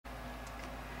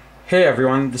Hey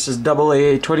everyone, this is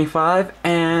AA25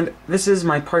 and this is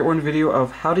my part 1 video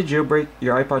of how to jailbreak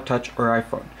your iPod Touch or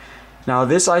iPhone. Now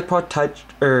this iPod Touch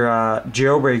or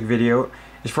jailbreak video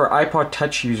is for iPod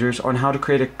Touch users on how to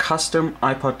create a custom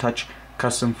iPod Touch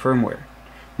custom firmware.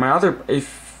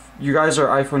 If you guys are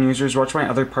iPhone users, watch my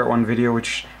other part 1 video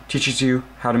which teaches you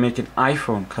how to make an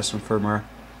iPhone custom firmware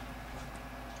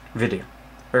video,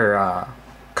 or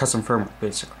custom firmware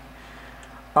basically.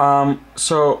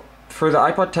 So for the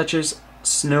iPod Touches,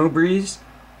 Snow Breeze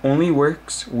only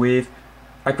works with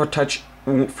iPod Touch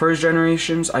first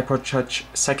generations, iPod Touch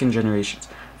second generations.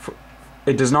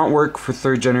 It does not work for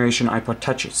third generation iPod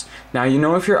Touches. Now you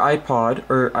know if your iPod,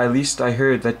 or at least I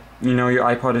heard that you know your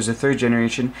iPod is a third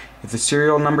generation, if the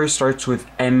serial number starts with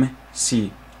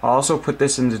MC. I'll also put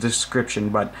this in the description,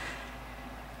 but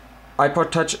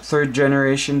iPod Touch third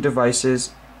generation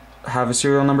devices have a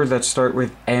serial number that start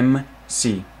with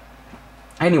MC.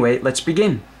 Anyway, let's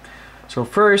begin. So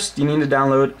first, you need to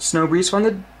download Snowbreeze from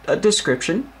the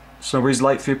description, Snowbreeze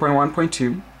Lite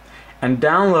 3.1.2, and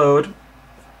download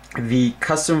the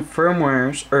custom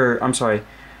firmwares,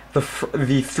 the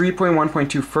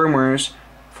 3.1.2 firmwares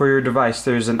for your device.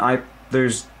 There's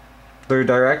their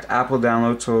direct Apple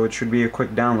download, so it should be a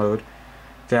quick download.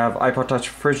 They have iPod Touch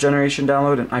first generation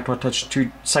download and iPod Touch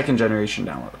 2 second generation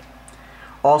download.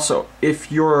 Also,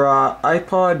 if your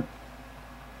iPod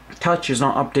Touch is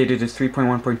not updated to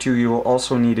 3.1.2, you will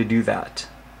also need to do that.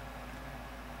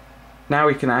 Now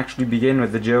we can actually begin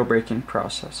with the jailbreaking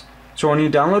process. So when you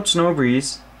download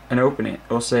Snowbreeze and open it, it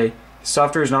will say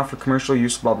software is not for commercial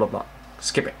use, blah blah blah.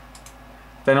 Skip it.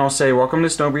 Then it'll say welcome to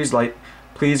Snowbreeze Lite.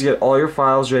 Please get all your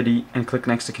files ready and click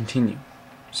next to continue.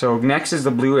 So next is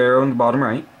the blue arrow in the bottom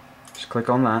right. Just click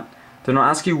on that. Then it'll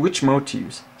ask you which mode to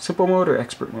use, simple mode or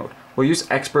expert mode. We'll use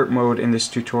expert mode in this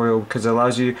tutorial because it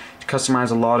allows you to customize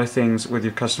a lot of things with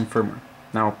your custom firmware.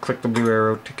 Now click the blue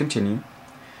arrow to continue.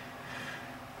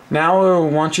 Now it will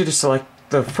want you to select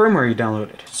the firmware you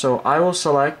downloaded. So I will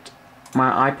select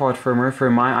my iPod firmware for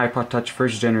my iPod Touch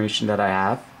first generation that I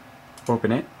have.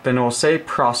 Open it. Then it will say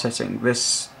processing.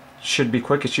 This should be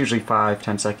quick. It's usually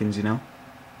 5-10 seconds, you know.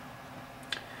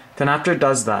 Then after it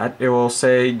does that, it will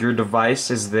say your device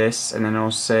is this, and then it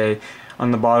will say on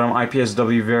the bottom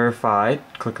IPSW verified.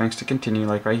 Click next to continue,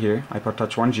 like right here, iPod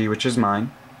Touch 1G, which is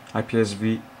mine.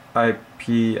 IPSW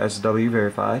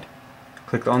verified.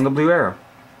 Click on the blue arrow.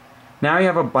 Now you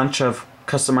have a bunch of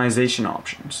customization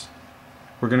options.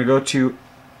 We're going to go to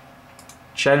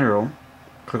General,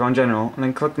 click on General, and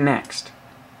then click Next.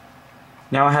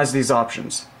 Now it has these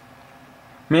options.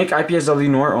 Make IPSW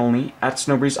NOR only at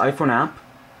Snowbreeze iPhone app,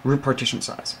 root partition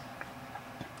size.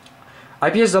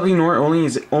 IPSW NOR only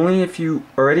is only if you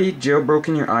already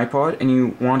jailbroken your iPod and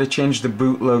you want to change the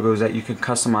boot logos that you can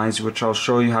customize, which I'll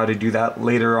show you how to do that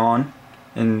later on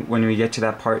and when we get to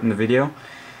that part in the video.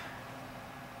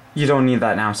 You don't need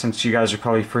that now since you guys are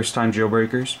probably first time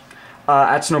jailbreakers.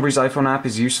 At Snowbreeze iPhone app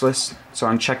is useless, so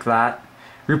uncheck that.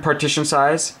 Root partition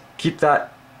size, keep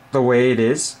that the way it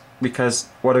is, because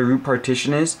what a root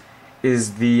partition is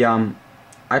the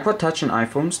iPod Touch and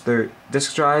iPhones, their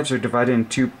disk drives are divided in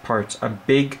two parts,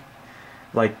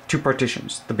 two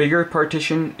partitions. The bigger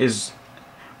partition is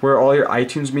where all your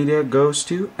iTunes media goes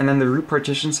to, and then the root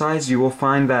partition size, you will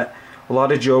find that a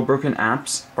lot of jailbroken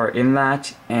apps are in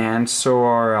that, and so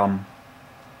are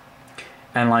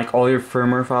and like all your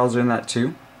firmware files are in that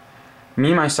too.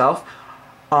 Me myself,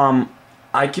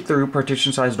 I keep the root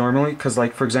partition size normally because,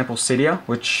 like, for example, Cydia,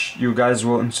 which you guys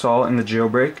will install in the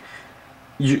jailbreak,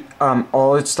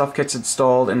 all its stuff gets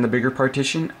installed in the bigger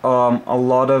partition. A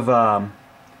lot of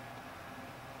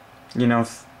in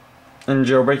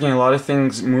jailbreaking, a lot of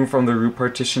things move from the root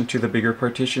partition to the bigger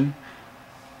partition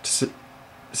to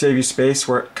save you space,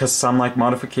 because some like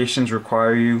modifications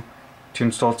require you to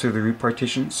install to the root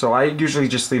partition. So I usually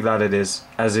just leave that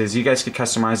as is. You guys can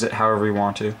customize it however you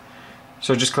want to.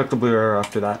 So just click the blue arrow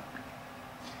after that.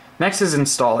 Next is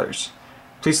installers.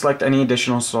 Please select any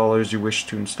additional installers you wish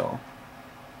to install.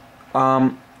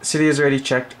 Cydia is already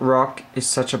checked. Rock is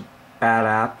such a bad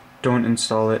app. Don't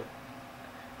install it.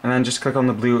 And then just click on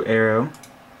the blue arrow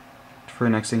for the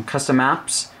next thing. Custom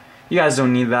apps. You guys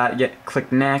don't need that yet.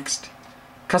 Click next.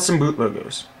 Custom boot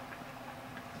logos.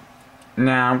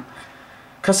 Now,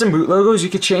 custom boot logos, you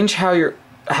could change how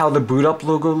the boot up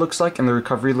logo looks like and the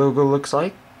recovery logo looks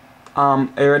like. It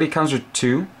already comes with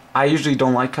two. I usually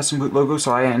don't like custom boot logos,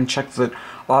 so I uncheck the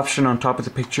option on top of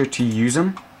the picture to use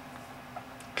them.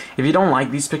 If you don't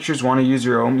like these pictures, want to use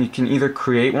your own, you can either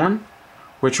create one,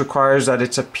 which requires that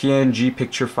it's a PNG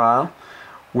picture file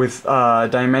with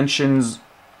dimensions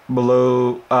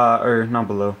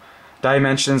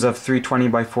dimensions of 320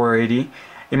 by 480,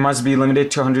 It must be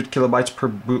limited to 100 kilobytes per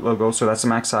boot logo, so that's the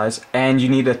max size, and you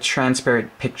need a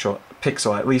transparent pixel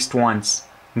at least once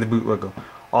in the boot logo.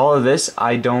 All of this,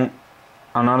 I'm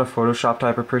not a Photoshop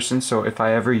type of person, so if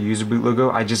I ever use a boot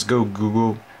logo, I just go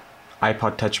Google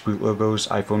iPod Touch boot logos,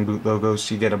 iPhone boot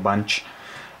logos, you get a bunch.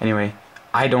 Anyway,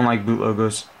 I don't like boot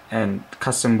logos and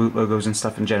custom boot logos and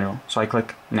stuff in general, so I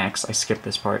click next. I skip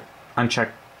this part,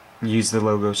 uncheck use the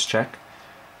logos, check,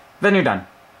 then you're done.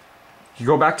 You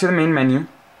go back to the main menu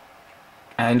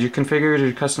and you configure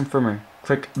your custom firmware.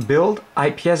 Click build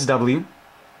IPSW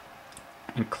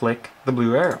and click the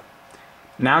blue arrow.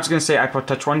 Now it's going to say iPod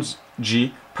Touch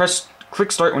 1G.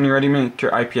 Click start when you're ready to make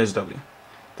your IPSW.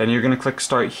 Then you're going to click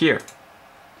start here.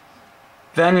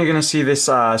 Then you're going to see this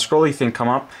scrolly thing come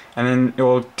up, and then it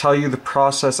will tell you the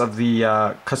process of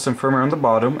the custom firmware on the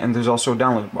bottom, and there's also a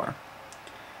download bar.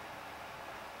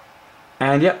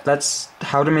 And yep, that's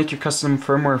how to make your custom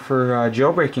firmware for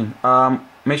jailbreaking.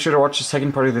 Make sure to watch the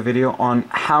second part of the video on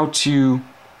how to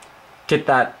get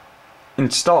that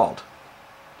installed.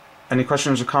 Any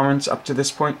questions or comments up to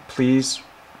this point, please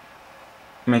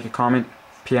make a comment,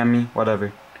 PM me,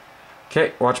 whatever.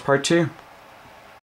 Okay, watch part 2.